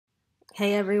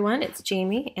Hey everyone, it's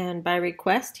Jamie, and by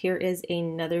request, here is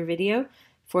another video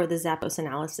for the Zappos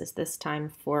analysis, this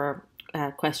time for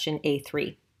question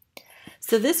A3.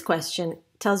 So this question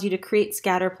tells you to create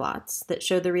scatter plots that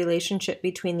show the relationship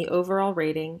between the overall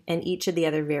rating and each of the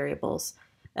other variables.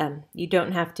 You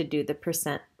don't have to do the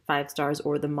percent, 5 stars,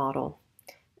 or the model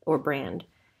or brand.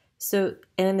 So,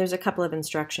 and then there's a couple of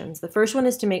instructions. The first one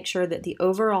is to make sure that the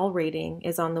overall rating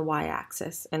is on the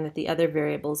y-axis and that the other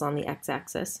variable is on the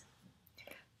x-axis.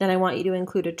 Then I want you to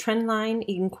include a trend line,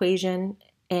 equation,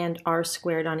 and r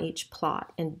squared on each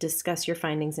plot and discuss your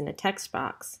findings in a text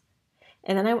box.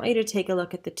 And then I want you to take a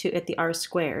look at the r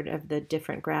squared of the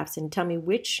different graphs and tell me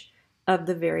which of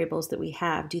the variables that we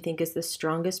have do you think is the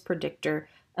strongest predictor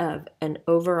of an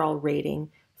overall rating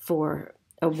for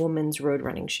a woman's road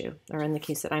running shoe, or in the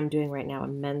case that I'm doing right now, a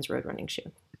men's road running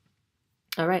shoe.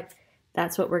 All right,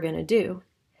 that's what we're going to do.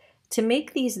 To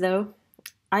make these, though,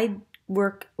 I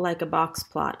work like a box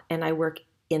plot and I work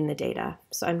in the data.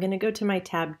 So I'm going to go to my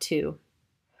tab 2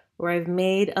 where I've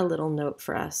made a little note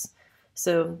for us.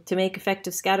 So to make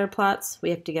effective scatter plots,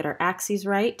 we have to get our axes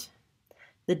right.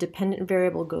 The dependent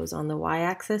variable goes on the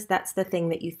y-axis. That's the thing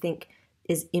that you think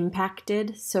is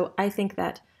impacted. So I think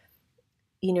that,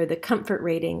 the comfort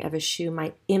rating of a shoe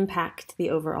might impact the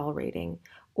overall rating,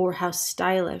 or how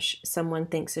stylish someone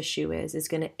thinks a shoe is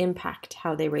going to impact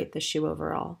how they rate the shoe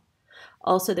overall.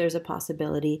 Also, there's a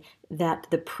possibility that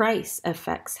the price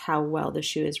affects how well the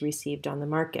shoe is received on the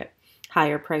market.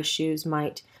 Higher price shoes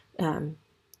might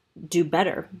do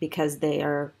better because they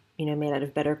are, made out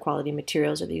of better quality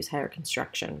materials or they use higher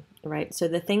construction, right? So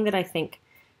the thing that I think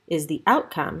is the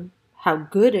outcome, how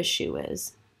good a shoe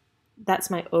is,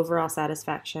 that's my overall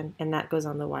satisfaction, and that goes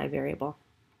on the y variable.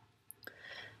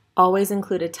 Always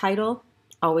include a title,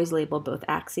 always label both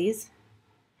axes.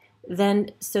 Then,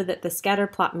 so that the scatter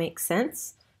plot makes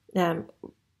sense, in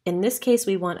this case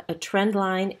we want a trend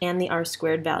line and the r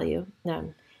squared value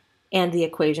and the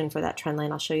equation for that trend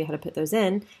line. I'll show you how to put those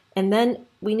in. And then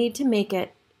we need to make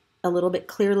it a little bit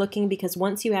clear looking, because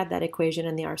once you add that equation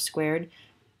and the r squared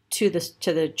to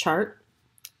the chart,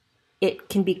 it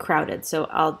can be crowded. So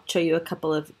I'll show you a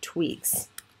couple of tweaks.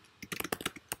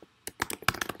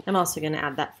 I'm also going to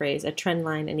add that phrase, a trend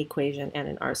line, an equation, and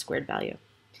an r squared value.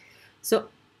 So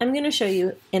I'm going to show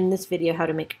you in this video how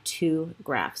to make 2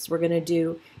 graphs. We're going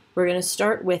to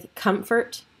start with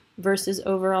comfort versus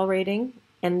overall rating,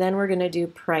 and then we're going to do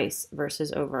price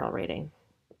versus overall rating.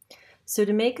 So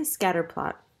to make a scatter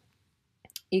plot,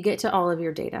 you get to all of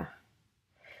your data.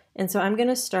 And so I'm going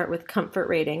to start with comfort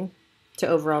rating to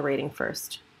overall rating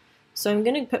first. So I'm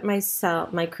going to put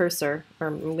my cursor, or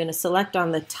I'm going to select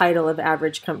on the title of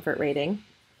average comfort rating.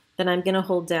 Then I'm going to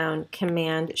hold down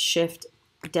Command Shift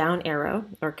down arrow,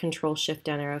 or Control Shift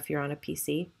down arrow if you're on a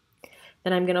PC.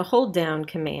 Then I'm going to hold down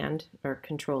Command or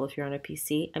Control if you're on a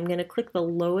PC. I'm going to click the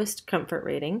lowest comfort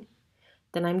rating.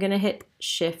 Then I'm going to hit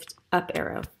Shift up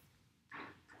arrow.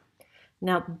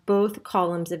 Now both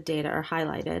columns of data are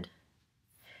highlighted.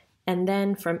 And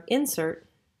then from Insert,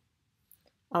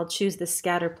 I'll choose the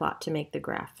scatter plot to make the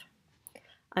graph.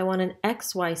 I want an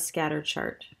XY scatter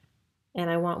chart, and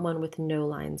I want one with no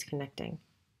lines connecting.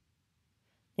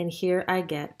 And here I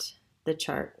get the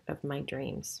chart of my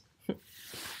dreams.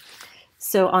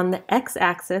 So on the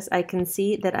x-axis, I can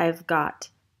see that I've got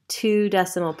 2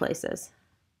 decimal places,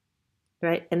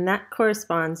 right? And that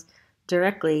corresponds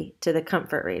directly to the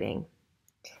comfort rating.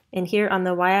 And here on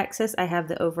the y-axis, I have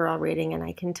the overall rating, and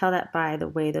I can tell that by the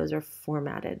way those are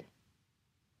formatted.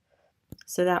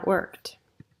 So that worked.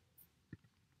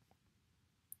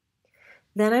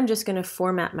 Then I'm just going to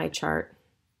format my chart.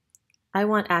 I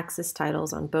want axis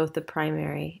titles on both the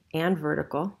primary and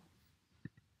vertical.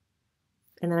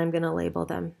 And then I'm going to label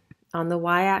them. On the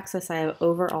y-axis, I have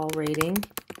overall rating.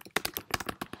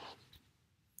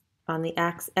 On the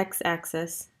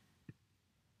x-axis,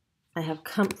 I have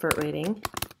comfort rating.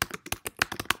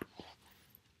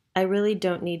 I really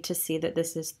don't need to see that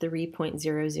this is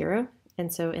 3.00.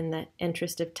 And so in the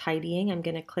interest of tidying, I'm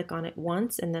going to click on it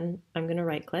once, and then I'm going to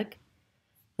right-click,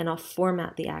 and I'll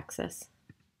format the axis.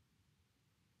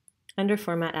 Under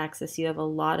Format Axis, you have a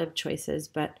lot of choices,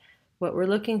 but what we're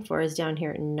looking for is down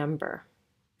here, number.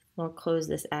 I'll close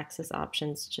this axis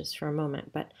options just for a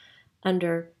moment, but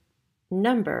under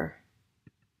number,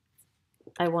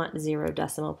 I want 0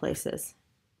 decimal places.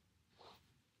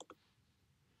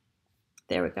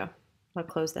 There we go. I'll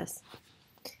close this.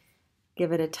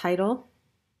 Give it a title,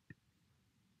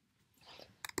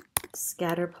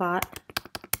 scatter plot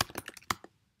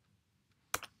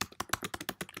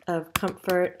of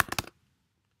comfort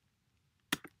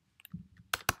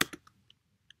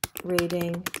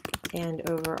rating and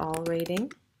overall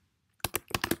rating.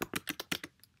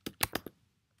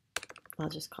 I'll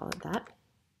just call it that.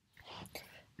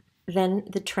 Then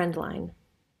the trend line.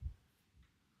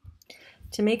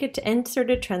 To make it to insert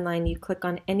a trend line, you click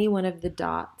on any one of the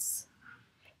dots,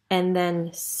 and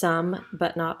then some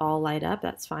but not all light up.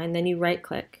 That's fine. Then you right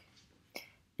click,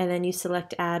 and then you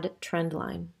select Add Trend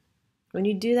Line. When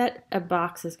you do that, a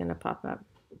box is going to pop up.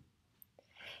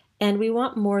 And we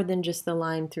want more than just the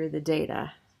line through the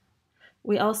data.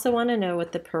 We also want to know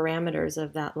what the parameters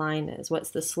of that line is.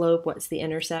 What's the slope? What's the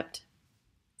intercept?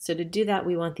 So to do that,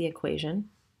 we want the equation.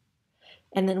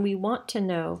 And then we want to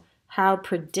know how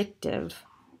predictive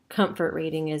comfort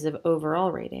rating is of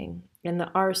overall rating. And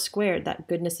the R squared, that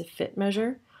goodness of fit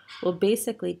measure, will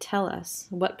basically tell us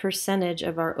what percentage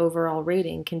of our overall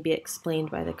rating can be explained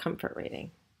by the comfort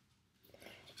rating.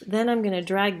 Then I'm going to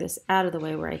drag this out of the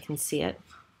way where I can see it.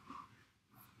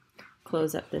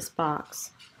 Close up this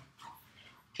box.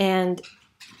 And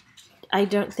I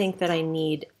don't think that I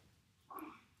need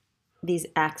these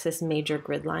axis major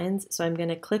grid lines, so I'm going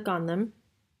to click on them.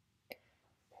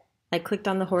 I clicked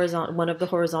on the one of the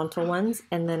horizontal ones,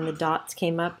 and then the dots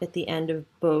came up at the end of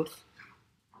both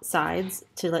sides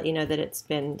to let you know that it's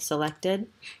been selected.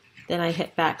 Then I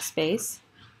hit backspace,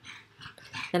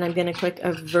 and I'm going to click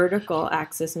a vertical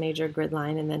axis major grid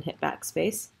line and then hit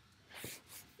backspace,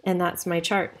 and that's my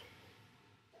chart.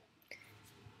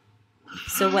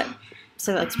 So that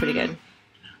looks pretty good.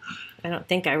 I don't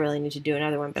think I really need to do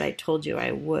another one, but I told you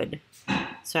I would,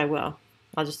 so I will.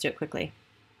 I'll just do it quickly.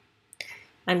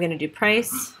 I'm going to do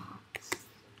price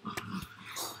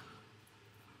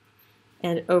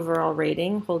and overall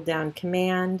rating. Hold down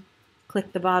Command,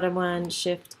 click the bottom one,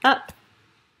 Shift up,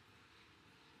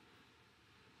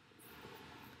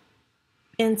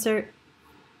 insert,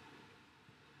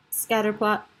 scatter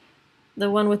plot,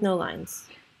 the one with no lines.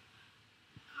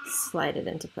 Slide it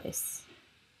into place.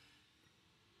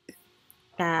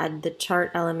 Add the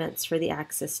chart elements for the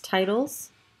axis titles.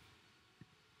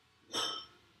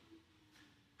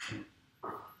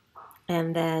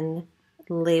 And then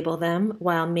label them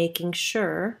while making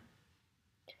sure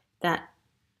that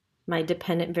my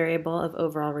dependent variable of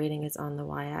overall rating is on the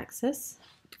y-axis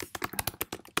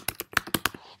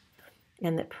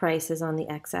and that price is on the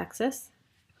x-axis.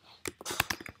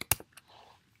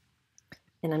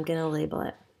 And I'm going to label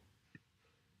it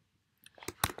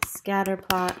scatter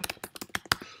plot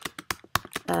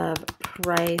of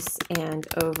price and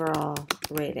overall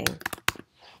rating.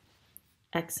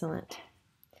 Excellent.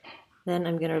 Then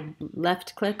I'm going to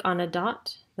left click on a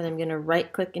dot, then I'm going to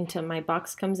right click until my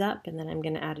box comes up, and then I'm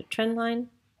going to add a trend line.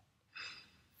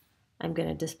 I'm going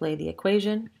to display the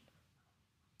equation.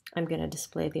 I'm going to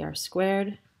display the R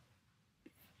squared,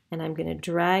 and I'm going to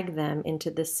drag them into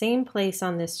the same place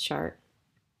on this chart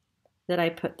that I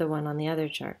put the one on the other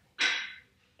chart.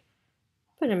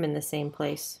 Put them in the same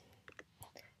place.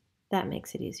 That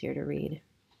makes it easier to read.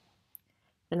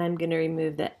 Then I'm going to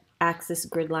remove the axis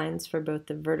grid lines for both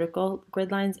the vertical grid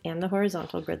lines and the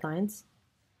horizontal grid lines.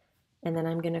 And then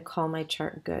I'm going to call my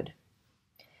chart good.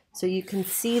 So you can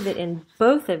see that in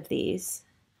both of these,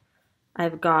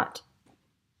 I've got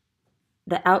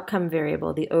the outcome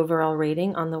variable, the overall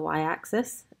rating on the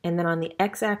y-axis. And then on the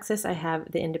x-axis, I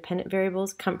have the independent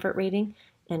variables, comfort rating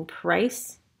and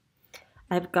price.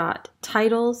 I've got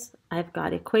titles, I've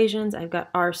got equations, I've got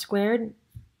R squared,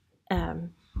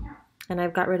 and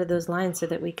I've got rid of those lines so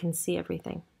that we can see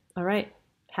everything. All right,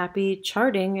 happy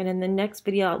charting, and in the next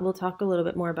video, we'll talk a little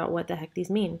bit more about what the heck these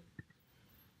mean.